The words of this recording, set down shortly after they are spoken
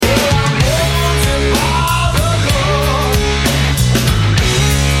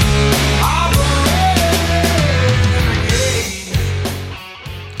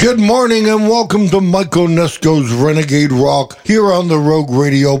morning and welcome to Mike Onesko's Renegade Rock here on the Rogue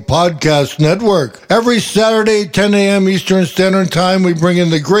Radio Podcast Network. Every Saturday, 10 a.m. Eastern Standard Time, we bring in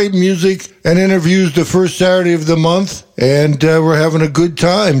the great music and interviews the first Saturday of the month, and we're having a good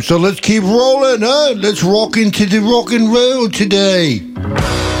time. So let's keep rolling, huh? Let's rock into the rock and roll today.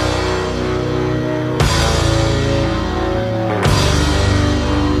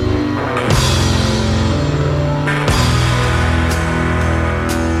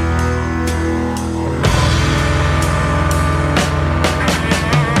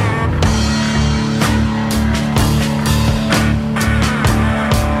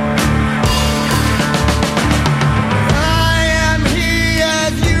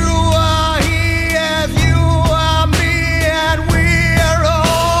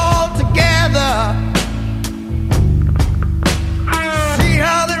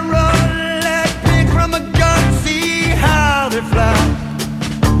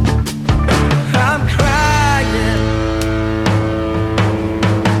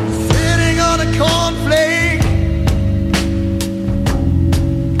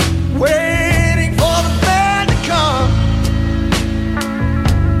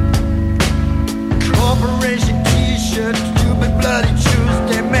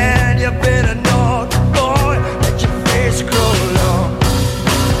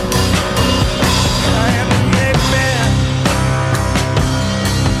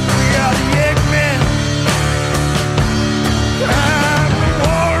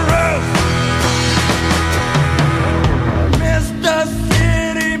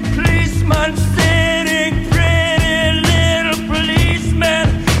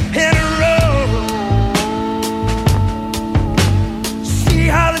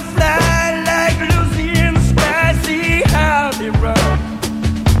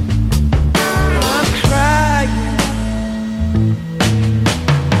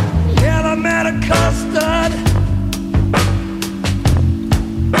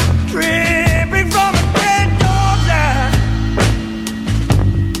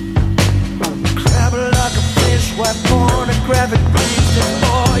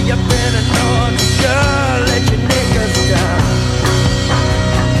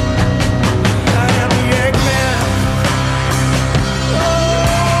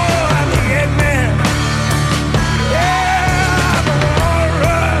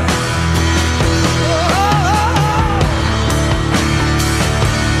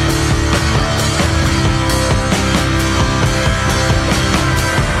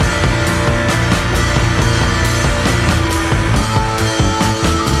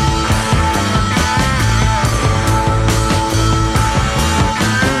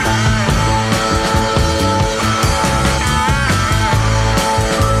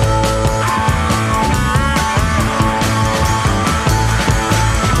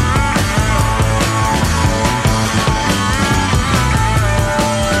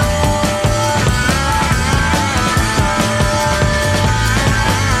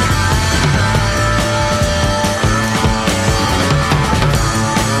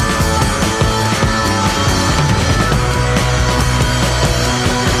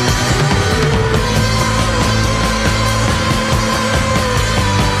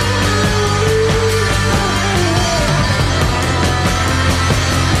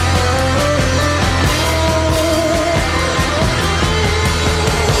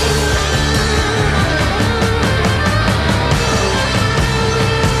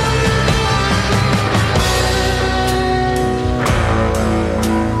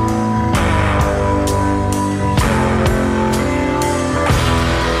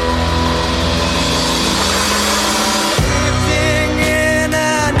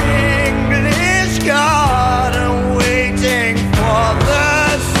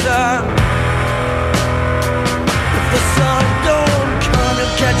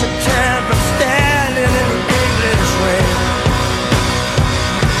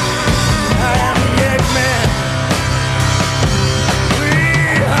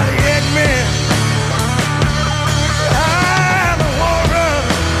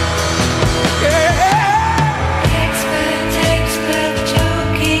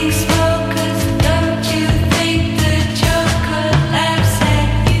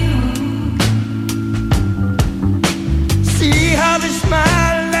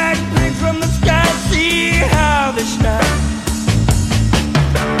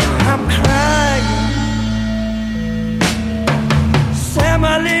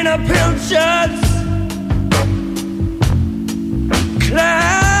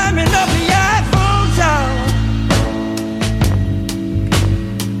 Climbing up the Eiffel Tower,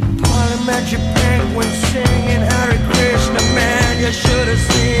 Parliamentary penguin singing Hare Krishna, man, you should have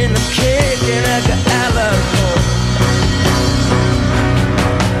seen the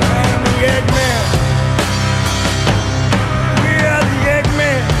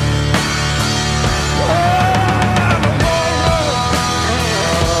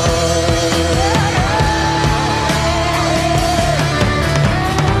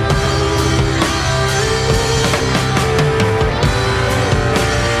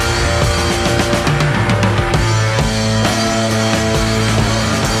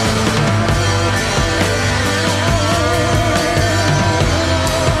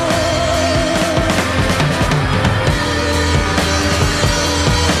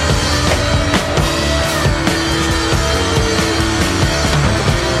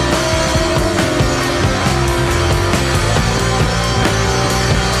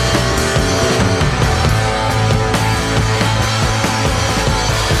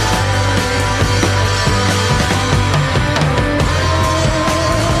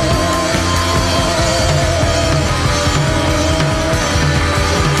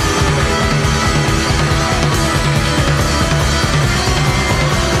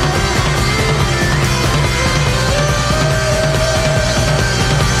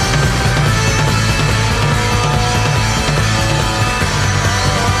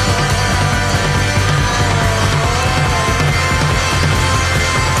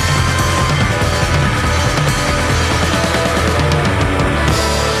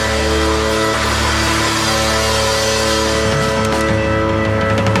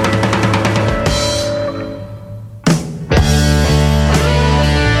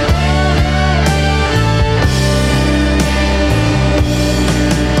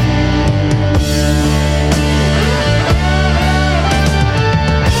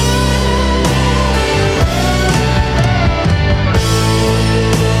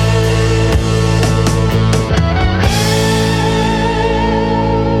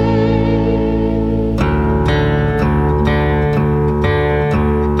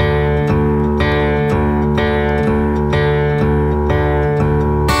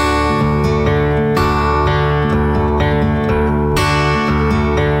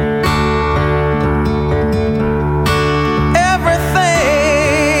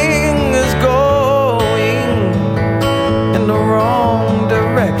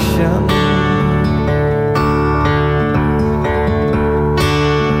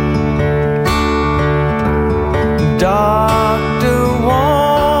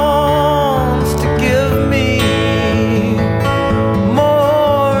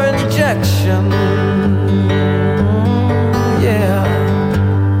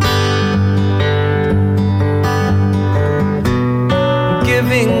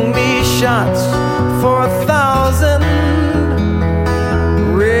giving me shots for 1,000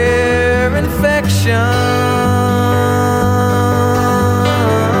 rare infections.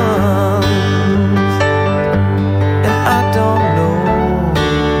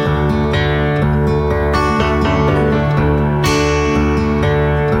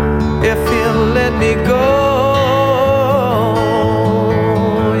 Me go,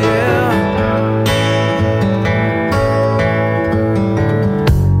 yeah.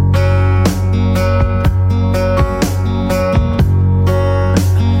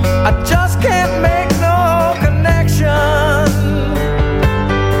 I just can't make no connection.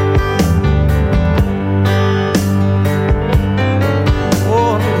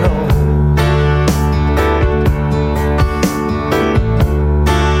 Oh no.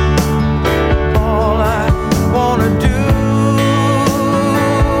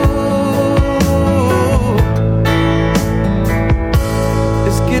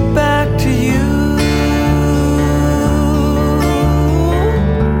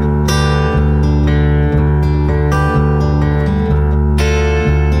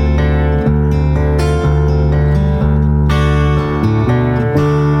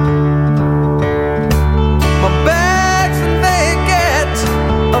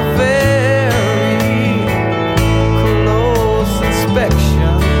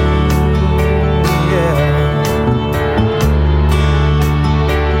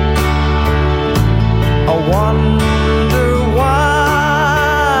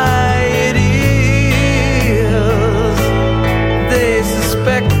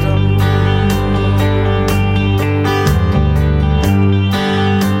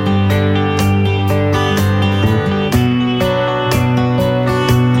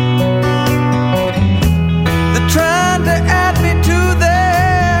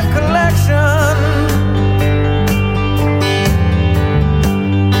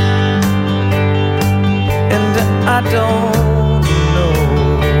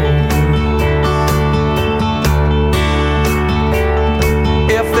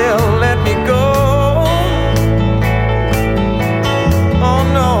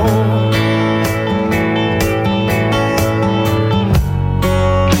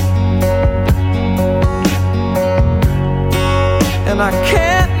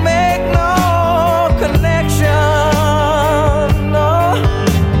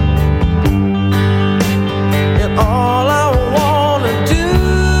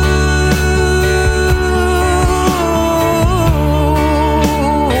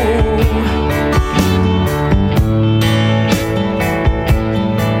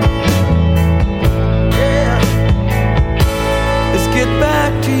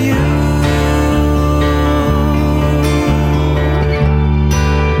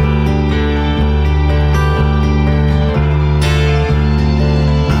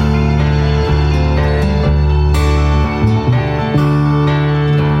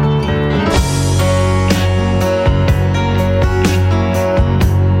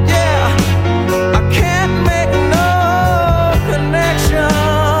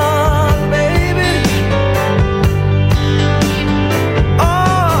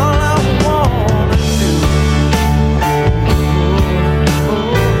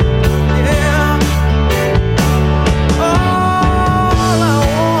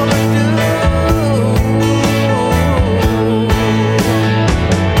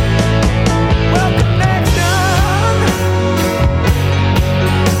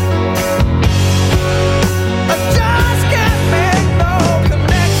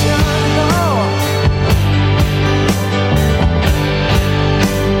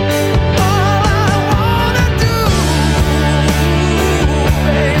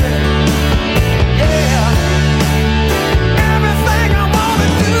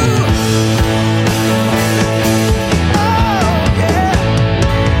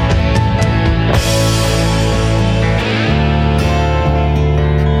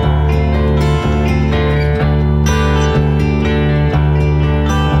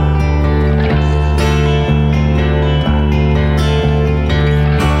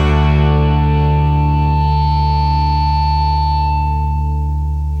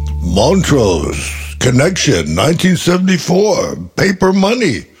 Montrose, Connection, 1974, Paper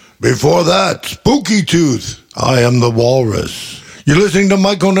Money. Before that, Spooky Tooth, I Am the Walrus. You're listening to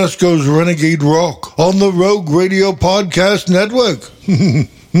Mike Onesko's Renegade Rock on the Rogue Radio Podcast Network.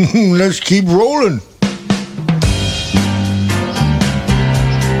 Let's keep rolling.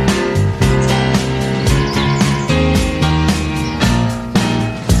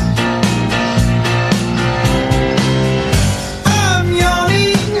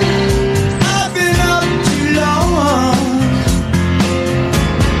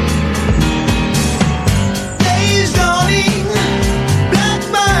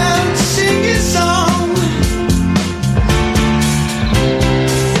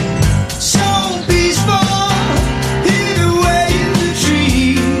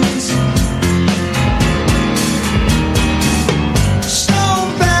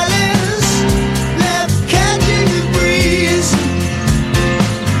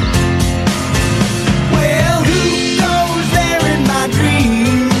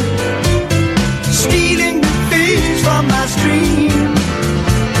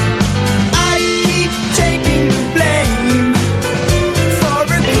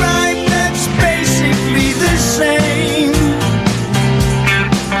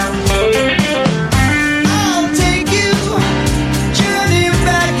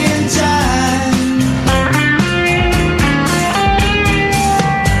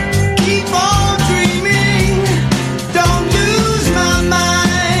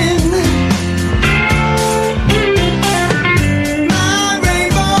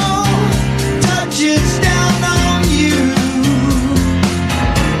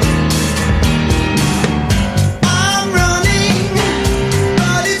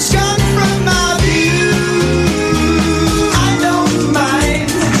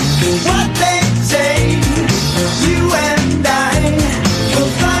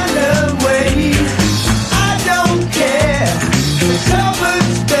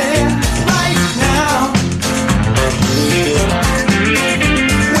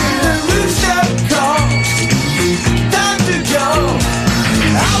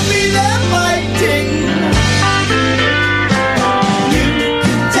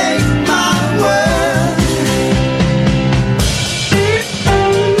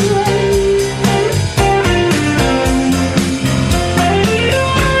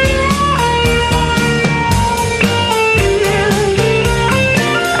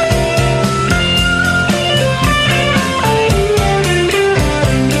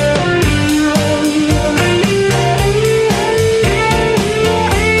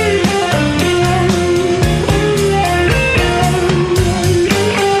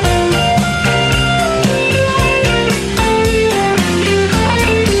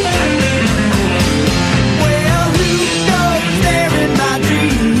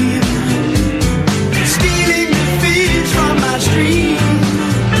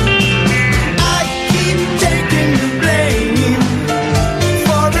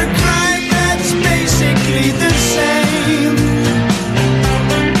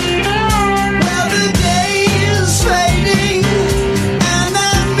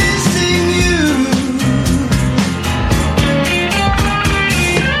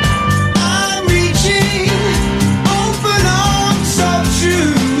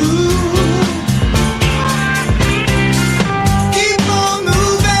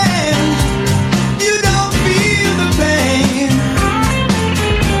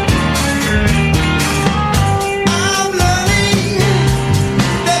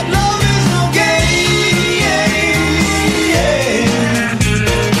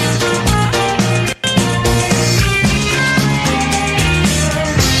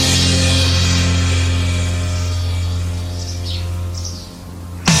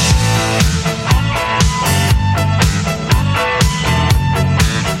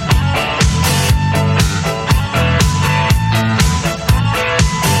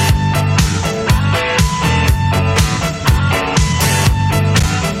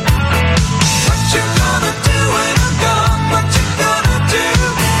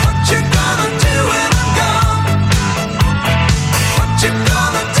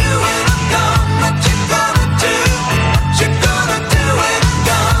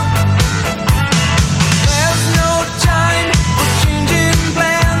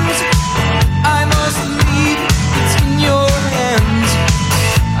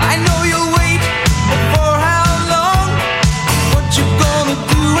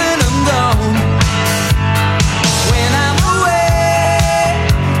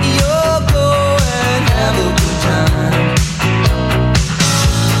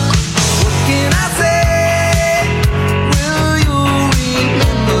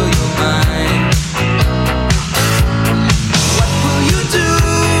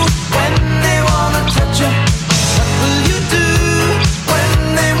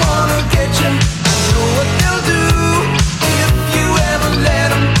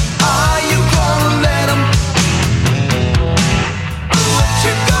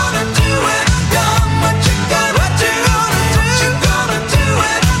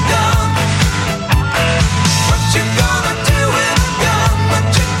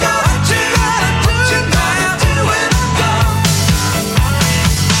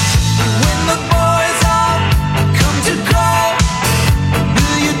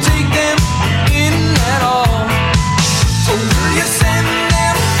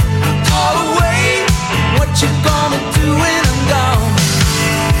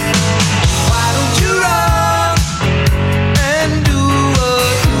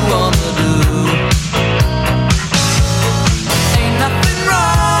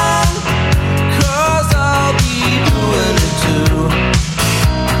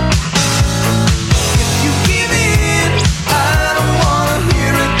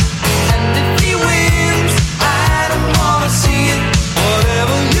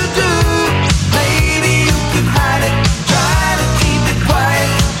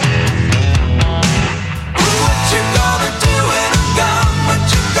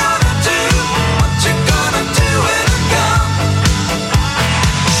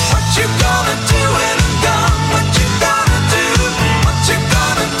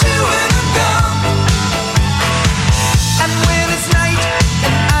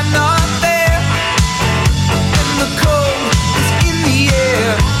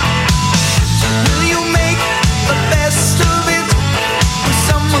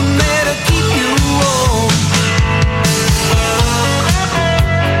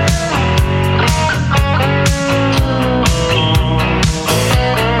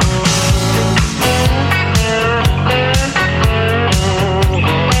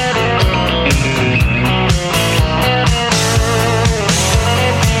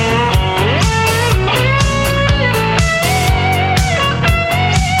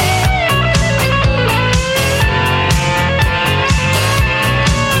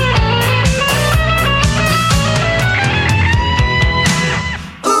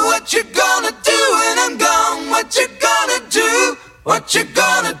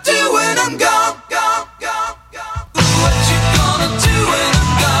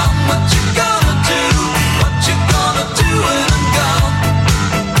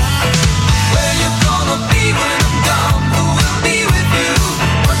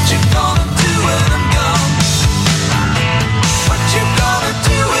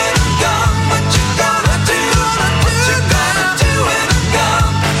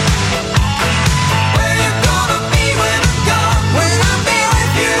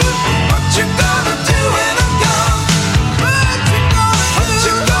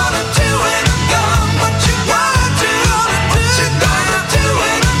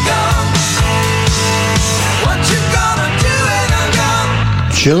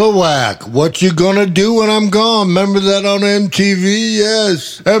 Chilliwack, What You Gonna Do When I'm Gone? Remember that on MTV?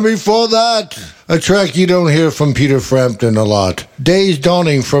 Yes. And before that, a track you don't hear from Peter Frampton a lot. Days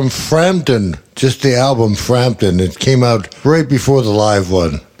Dawning from Frampton. Just the album Frampton. It came out right before the live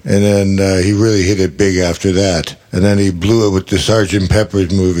one. And then he really hit it big after that. And then he blew it with the Sgt.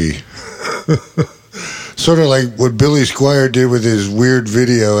 Pepper's movie. Sort of like what Billy Squier did with his weird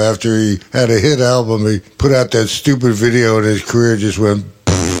video after he had a hit album. He put out that stupid video and his career just went...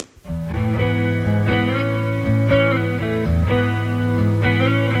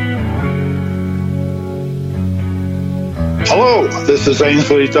 Hello, this is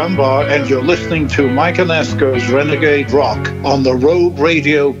Ainsley Dunbar, and you're listening to Mike Onesko's Renegade Rock on the Rogue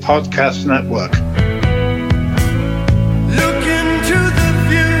Radio Podcast Network. Look into the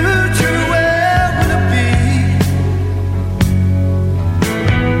future, where will it be?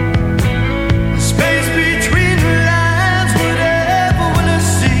 Space between the lines, whatever will I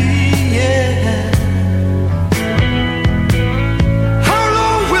see, yeah. How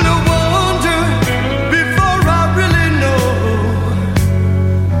long will I wonder before I really know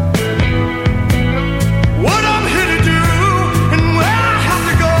what I'm here to do and where I have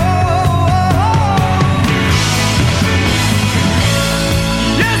to go?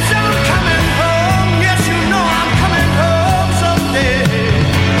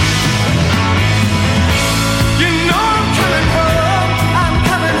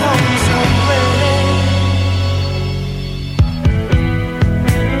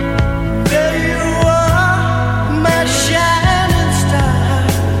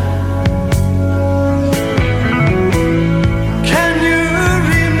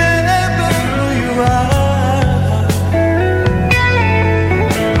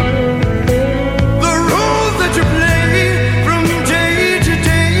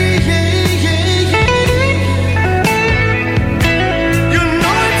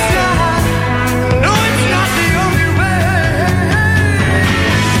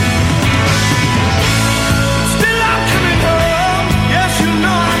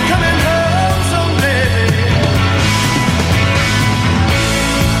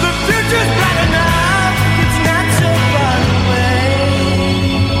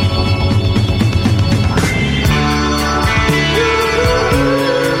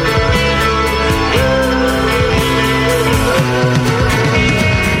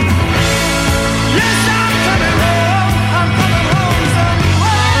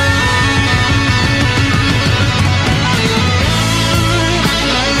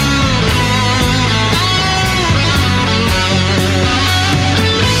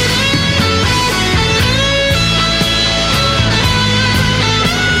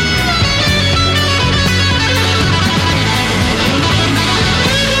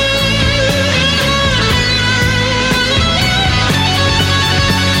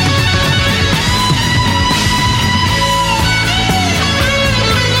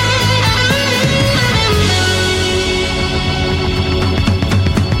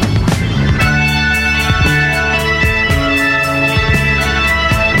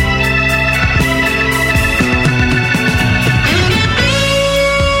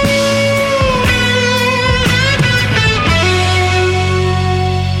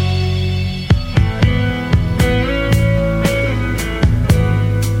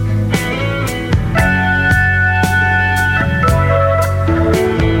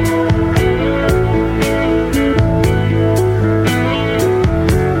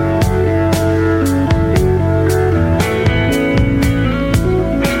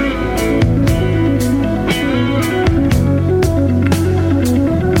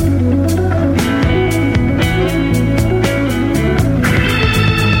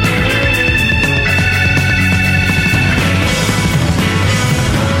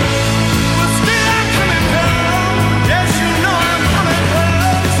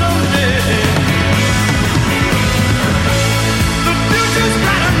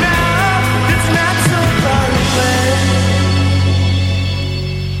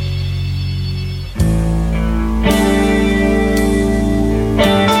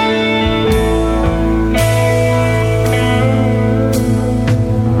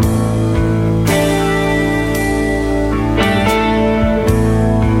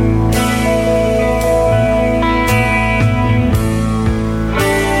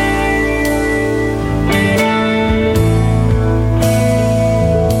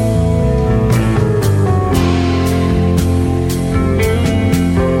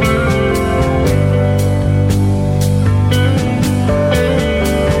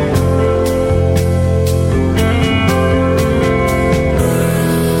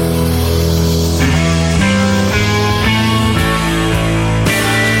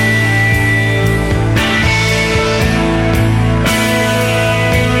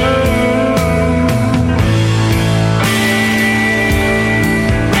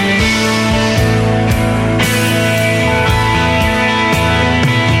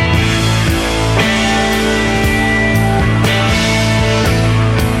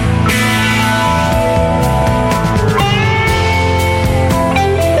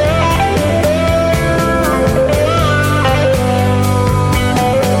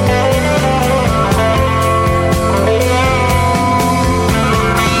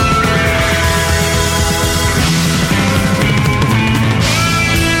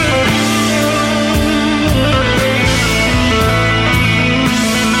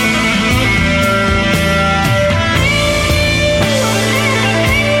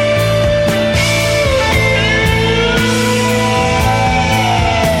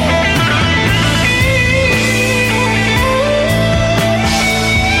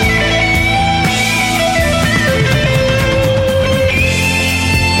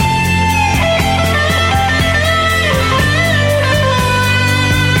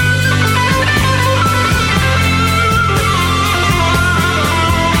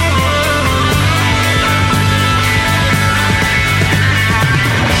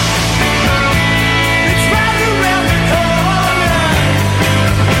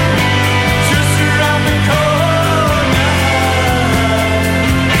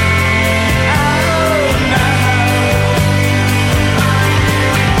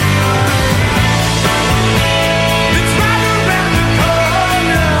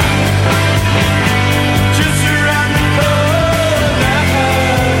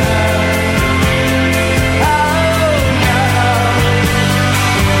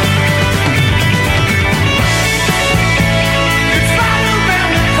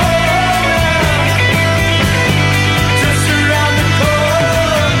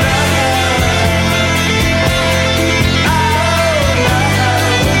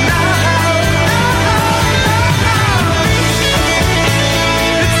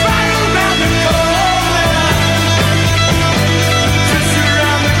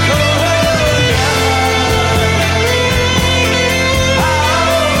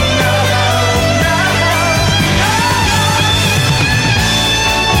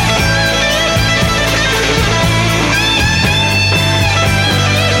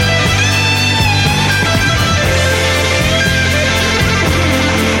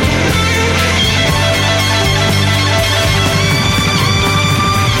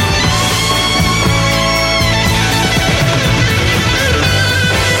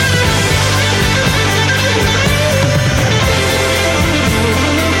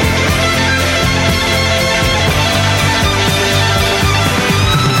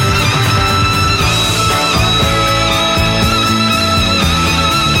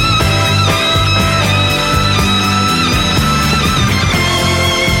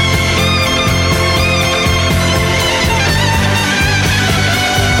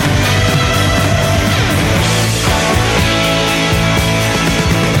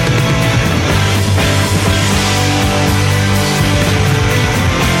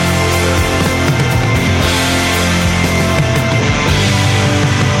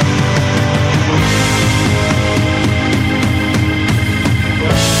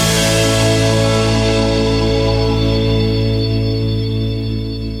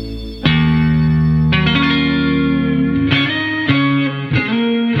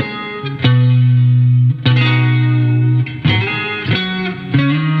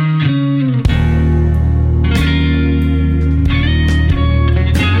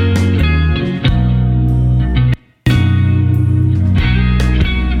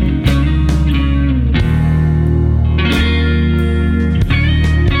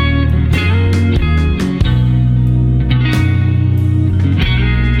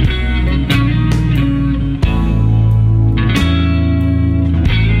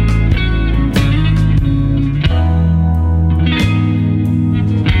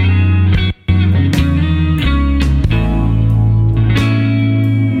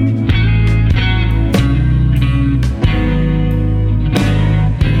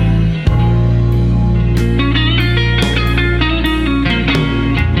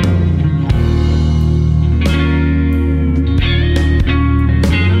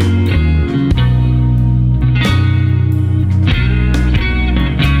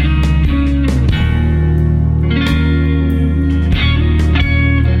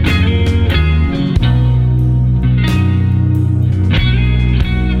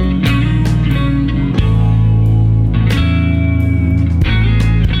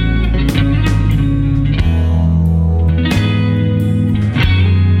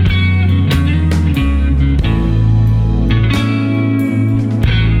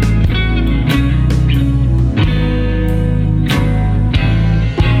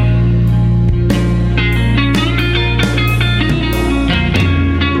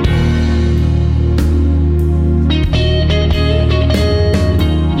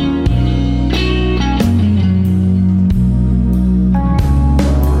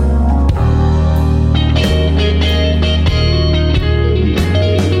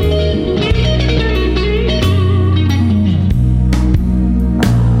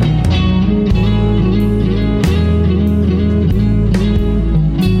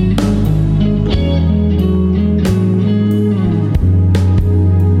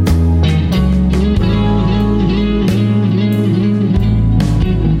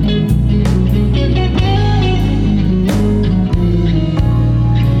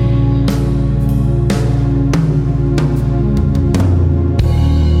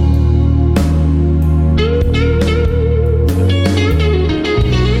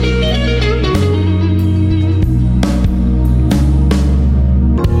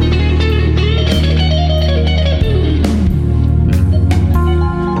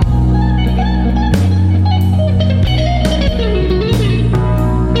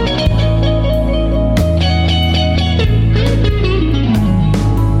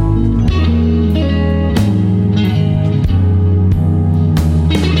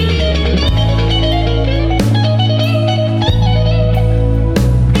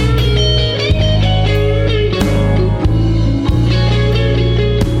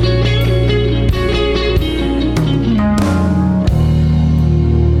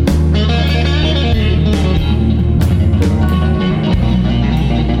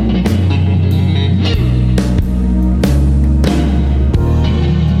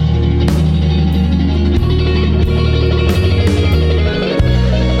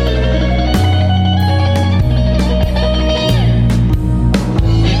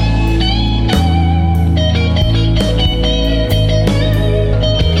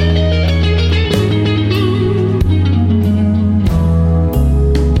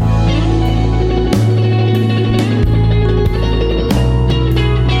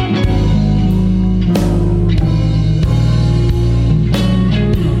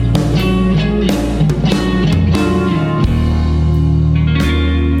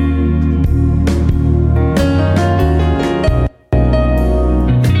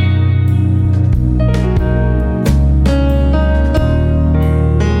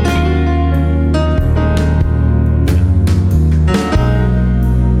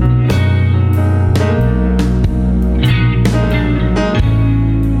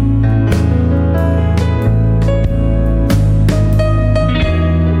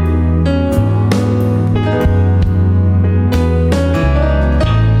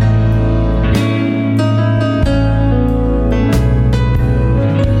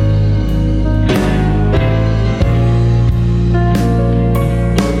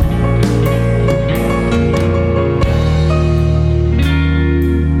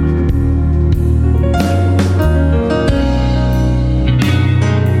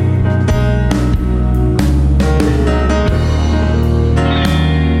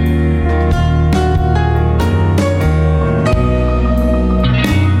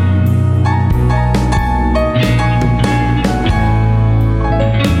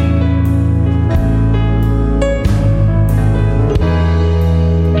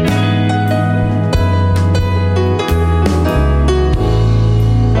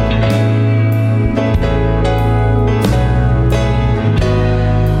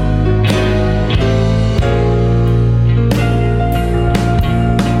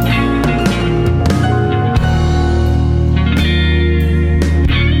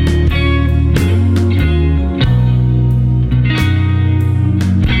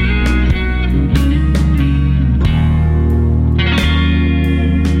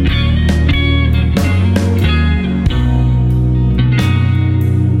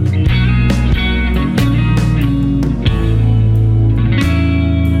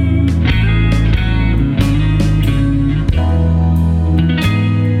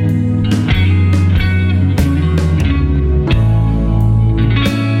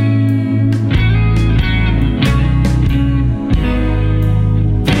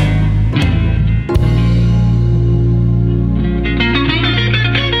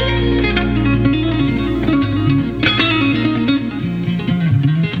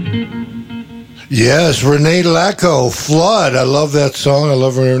 Yes, Renee Lacco, Flood. I love that song. I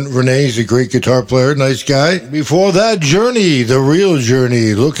love Renee. He's a great guitar player, nice guy. Before that, Journey, The Real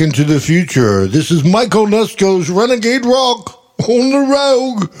Journey, Look into the Future. This is Michael Onesko's Renegade Rock on the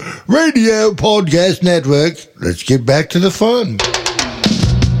Rogue Radio Podcast Network. Let's get back to the fun.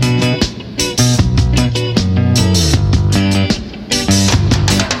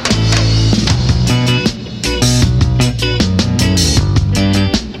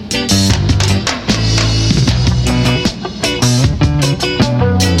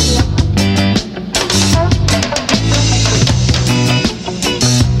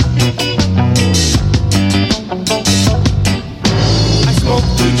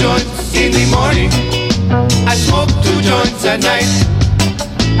 At night,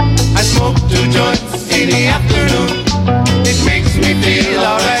 I smoke 2 joints in the afternoon. It makes me feel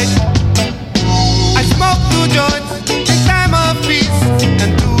alright. I smoke 2 joints in time of peace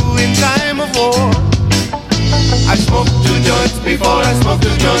and 2 in time of war. I smoke 2 joints before I smoke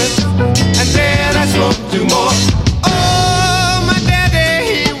 2 joints, and then I smoke 2 more. Oh, my daddy,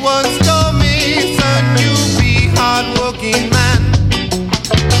 he once told me, son, you be hard-working man.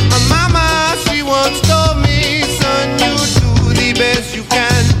 My mama, she once told me, son, you best you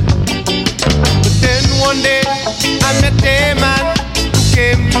can. But then one day I met a man who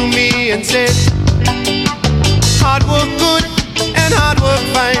came to me and said, hard work good and hard work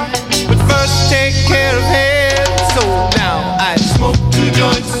fine, but first take care of health. So now I smoke 2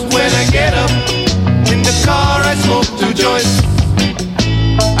 joints when I get up. In the car I smoke 2 joints.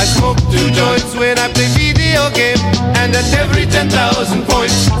 I smoke 2 joints when I play video game, and at every 10,000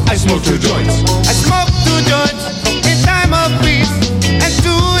 points I smoke 2 joints. I smoke 2 joints in time of peace and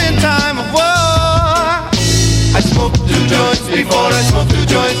 2 in time of war. I smoke 2 joints before I smoke 2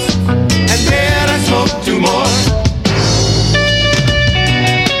 joints, and then I smoke 2 more.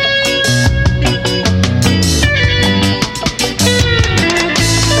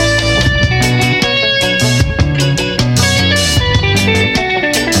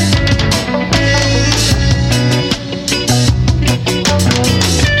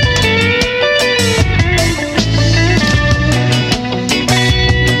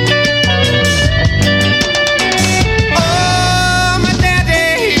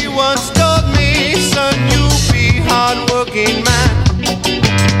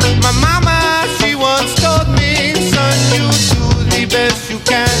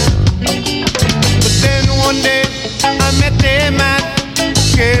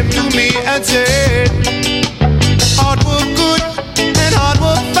 And said, hard work good and hard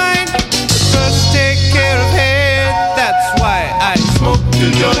work fine, but first take care of head. That's why I smoke 2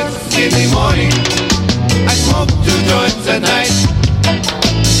 joints in the morning, I smoke 2 joints at night,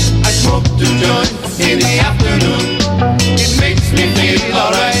 I smoke 2 joints in the afternoon. It makes me feel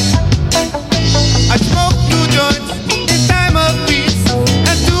alright. I smoke 2 joints in time of peace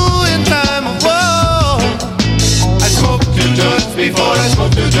and 2 in time of war. I smoke 2 joints before I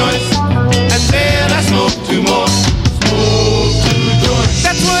smoke 2 joints, and then I smoke 2 more. Smoke 2 joints.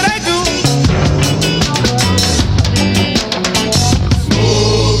 That's what I do.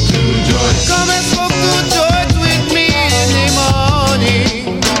 Smoke 2 joints. Come and smoke 2 joints with me in the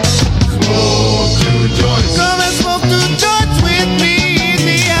morning. Smoke 2 joints. Come and smoke 2 joints with me in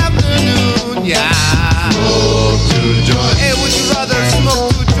the afternoon. Yeah. Smoke 2 joints. Hey, would you rather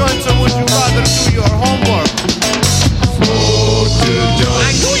smoke 2 joints or would you rather do your homework? Smoke 2 joints.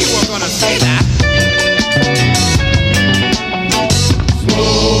 I knew you were gonna say that.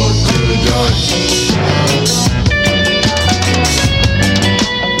 Smoke 2 joints.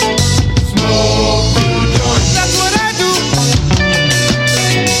 Smoke 2 joints. That's what I do.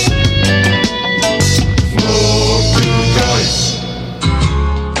 Smoke 2 joints.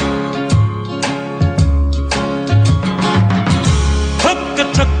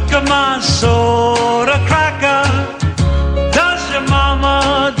 Took my soda cracker. Does your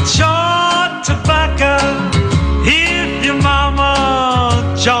mama chaw tobacco? If your mama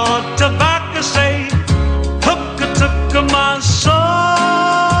chaw tobacco, say, took my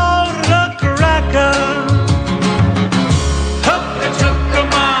soda cracker. Took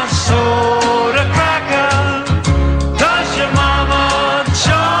my soda cracker. Does your mama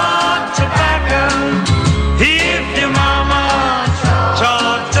chaw tobacco? If your mama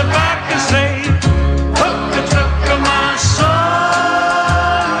chaw tobacco, say,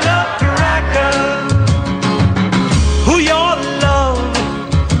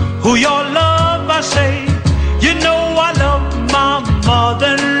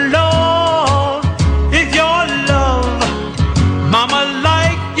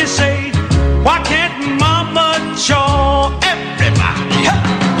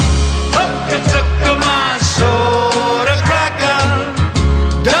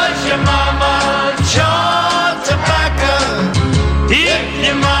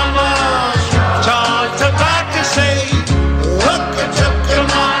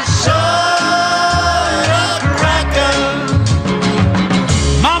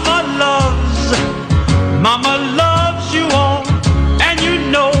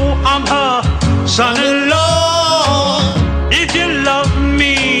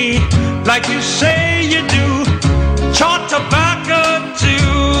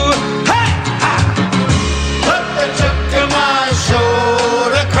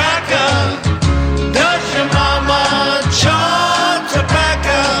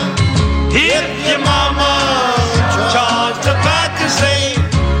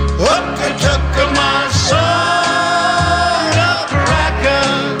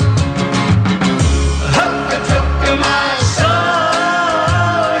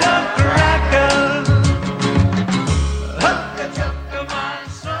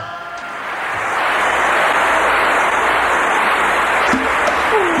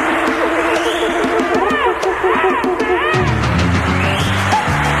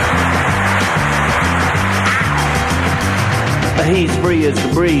 He's free as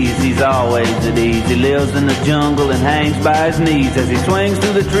the breeze, he's always at ease. He lives in the jungle and hangs by his knees as he swings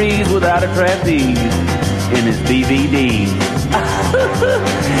through the trees without a trapeze in his BVDs.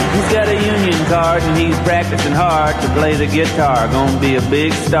 He's got a union card and he's practicing hard to play the guitar. Gonna be a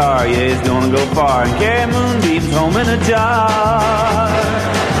big star, yeah, he's gonna go far and carry moonbeams home in a jar.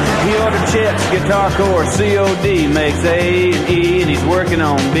 He ordered Chet's guitar core, COD, makes A and E, and he's working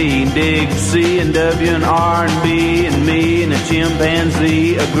on B. Dig C and W and R and B, and me and a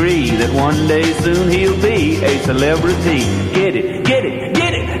chimpanzee agree that one day soon he'll be a celebrity. Get it, get it,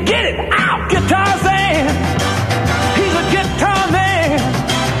 get it, get it, ow! Guitar Zan! He's a guitar man!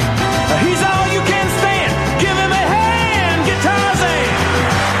 He's all you can stand! Give him a hand, Guitar Zan!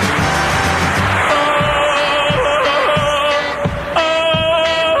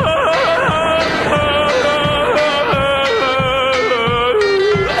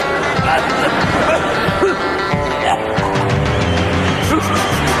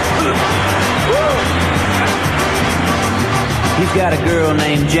 He's got a girl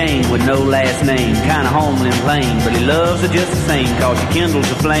named Jane with no last name, kinda homely and plain, but he loves her just the same, cause she kindles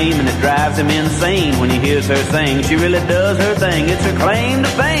a flame and it drives him insane when he hears her sing. She really does her thing, it's her claim to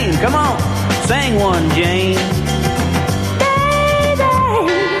fame. Come on, sing one, Jane.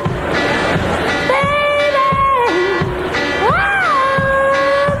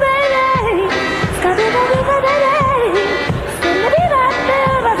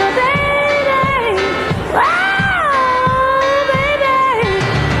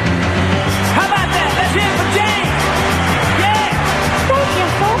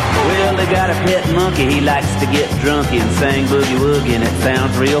 Got a pet monkey, he likes to get drunky and sing boogie woogie and it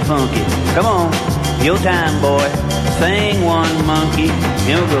sounds real funky. Come on, your time, boy. Sing one, monkey.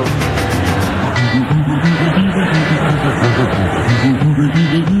 Here we go.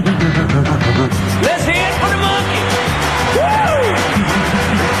 Let's hear it for the monkey. Woo!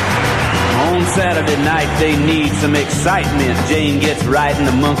 On Saturday night they need some excitement. Jane gets right and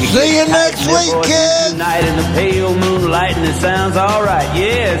the monkey See you next week, kids! Night in the pale moonlight and it sounds alright.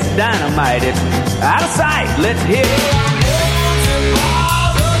 Yeah, it's dynamite. It's out of sight. Let's hear it.